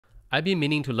I've been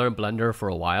meaning to learn Blender for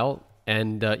a while,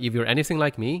 and if you're anything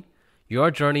like me,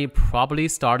 your journey probably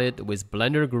started with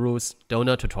Blender Guru's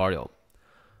donut tutorial.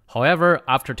 However,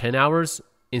 after 10 hours,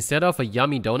 instead of a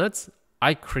yummy donuts,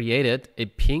 I created a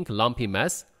pink lumpy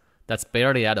mess that's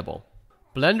barely edible.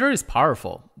 Blender is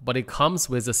powerful, but it comes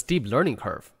with a steep learning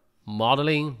curve.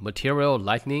 Modeling, material,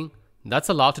 lighting, that's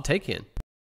a lot to take in.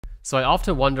 So I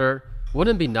often wonder,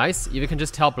 wouldn't it be nice if you can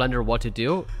just tell Blender what to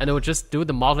do and it would just do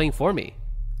the modeling for me?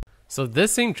 So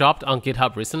this thing dropped on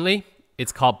GitHub recently.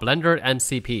 It's called Blender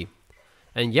MCP.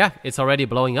 And yeah, it's already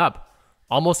blowing up,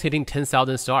 almost hitting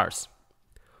 10,000 stars.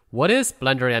 What is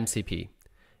Blender MCP?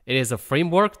 It is a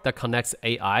framework that connects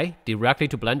AI directly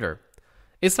to Blender.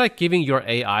 It's like giving your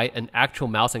AI an actual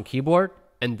mouse and keyboard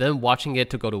and then watching it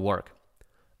to go to work.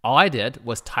 All I did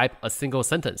was type a single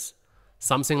sentence,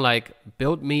 something like,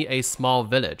 build me a small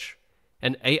village,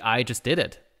 and AI just did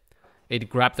it. It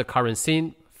grabbed the current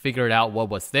scene, figured out what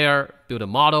was there, built a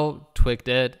model, tweaked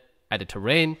it, added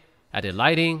terrain, added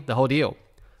lighting, the whole deal.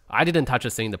 I didn't touch a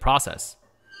thing in the process.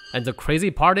 And the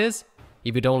crazy part is,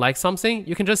 if you don't like something,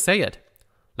 you can just say it.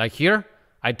 Like here,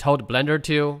 I told Blender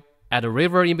to add a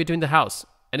river in between the house,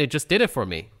 and it just did it for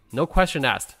me. No question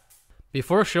asked.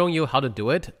 Before showing you how to do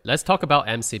it, let's talk about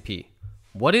MCP.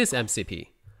 What is MCP?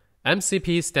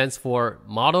 MCP stands for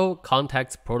Model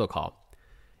Context Protocol.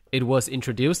 It was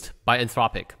introduced by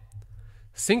Anthropic.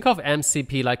 Think of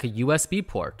MCP like a USB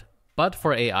port, but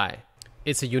for AI.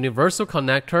 It's a universal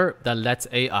connector that lets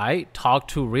AI talk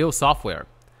to real software.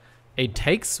 It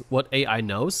takes what AI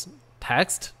knows,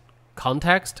 text,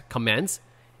 context, commands,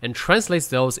 and translates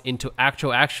those into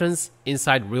actual actions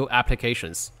inside real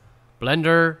applications.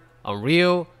 Blender,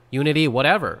 Unreal, Unity,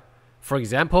 whatever. For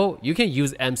example, you can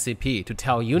use MCP to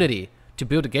tell Unity to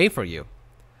build a game for you.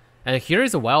 And here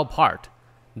is the wild part.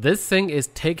 This thing is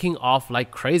taking off like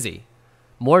crazy.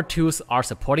 More tools are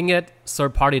supporting it,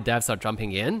 third-party devs are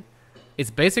jumping in.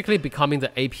 It's basically becoming the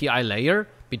API layer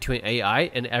between AI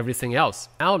and everything else.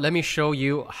 Now let me show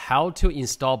you how to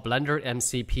install Blender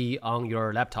MCP on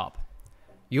your laptop.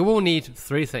 You will need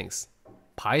three things: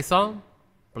 Python,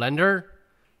 Blender,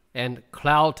 and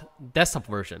Cloud desktop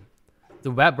version.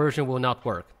 The web version will not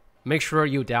work. Make sure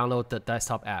you download the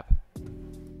desktop app.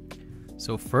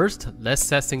 So first, let's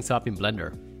set things up in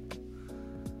Blender.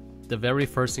 The very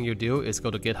first thing you do is go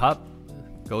to GitHub,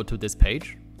 go to this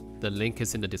page. The link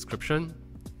is in the description.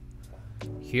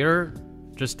 Here,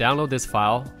 just download this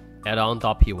file,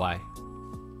 addon.py.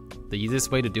 The easiest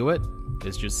way to do it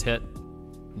is just hit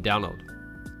download.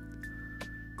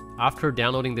 After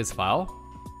downloading this file,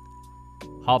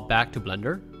 hop back to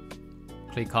Blender,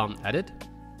 click on Edit,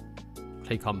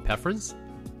 click on Preference.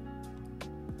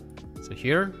 So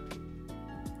here,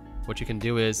 what you can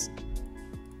do is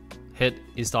hit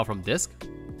Install from Disk,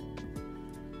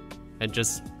 and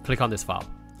just click on this file.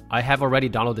 I have already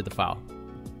downloaded the file.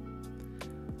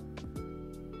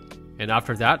 And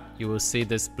after that, you will see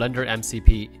this Blender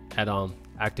MCP add-on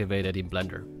activated in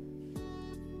Blender.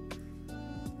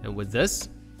 And with this,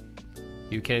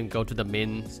 you can go to the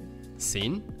main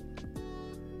scene.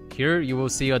 Here you will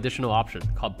see an additional option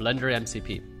called Blender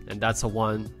MCP, and that's the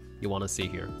one you want to see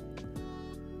here.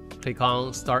 Click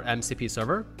on Start MCP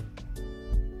Server,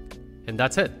 and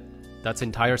that's it. That's the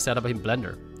entire setup in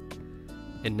Blender.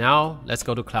 And now let's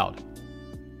go to Cloud.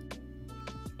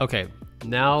 Okay,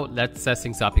 now let's set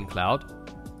things up in Cloud.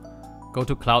 Go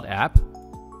to Cloud App,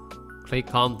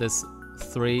 click on this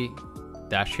three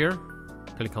dash here,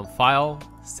 click on File,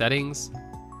 Settings,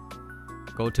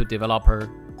 go to Developer,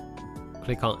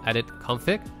 click on Edit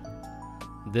Config.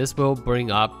 This will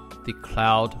bring up the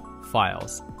Cloud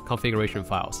files, configuration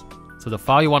files. So the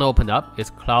file you want to open up is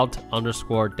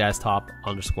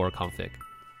cloud_desktop_config.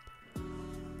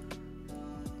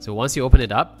 So once you open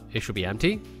it up, it should be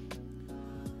empty.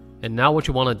 And now what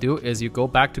you want to do is you go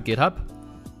back to GitHub.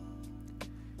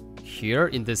 Here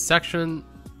in this section,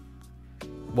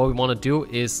 what we want to do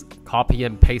is copy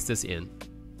and paste this in.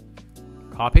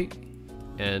 Copy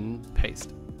and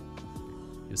paste.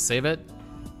 You save it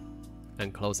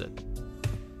and close it.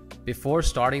 Before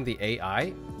starting the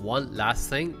AI, one last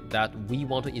thing that we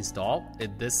want to install is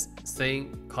this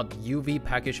thing called UV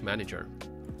Package Manager.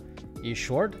 In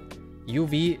short,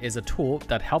 UV is a tool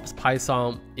that helps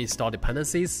Python install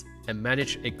dependencies and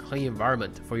manage a clean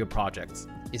environment for your projects.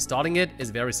 Installing it is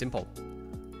very simple.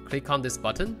 Click on this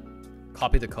button,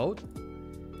 copy the code,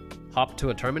 hop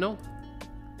to a terminal,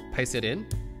 paste it in,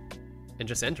 and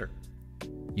just enter.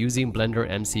 Using Blender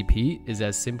MCP is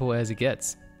as simple as it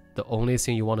gets. The only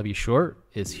thing you want to be sure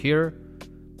is here,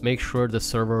 make sure the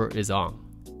server is on.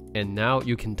 And now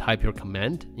you can type your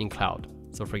command in Cloud.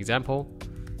 So for example,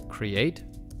 create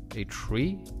a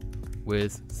tree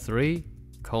with 3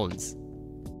 cones.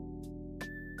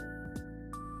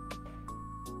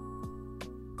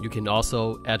 You can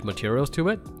also add materials to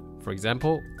it. For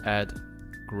example, add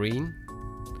green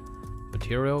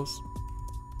materials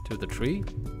to the tree.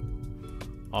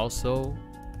 Also,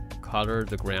 color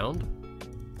the ground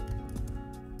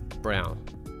brown.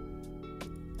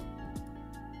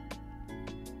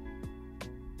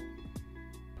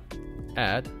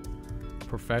 Add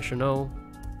professional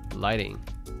lighting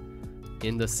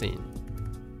in the scene.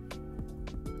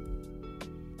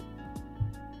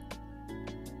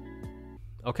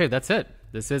 Okay, that's it.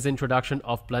 This is introduction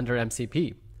of Blender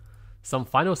MCP. Some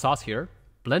final thoughts here.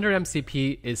 Blender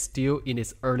MCP is still in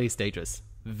its early stages.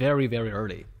 Very, very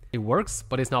early. It works,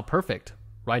 but it's not perfect.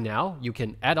 Right now, you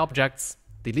can add objects,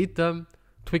 delete them,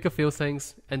 tweak a few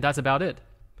things, and that's about it.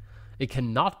 It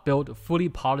cannot build fully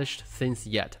polished things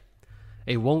yet.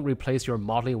 It won't replace your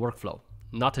modeling workflow.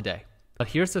 Not today. But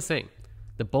here's the thing.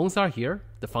 The bones are here,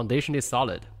 the foundation is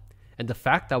solid. And the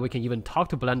fact that we can even talk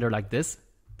to Blender like this,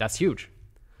 that's huge.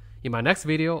 In my next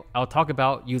video, I'll talk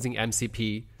about using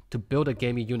MCP to build a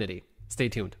game in Unity. Stay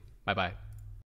tuned. Bye-bye.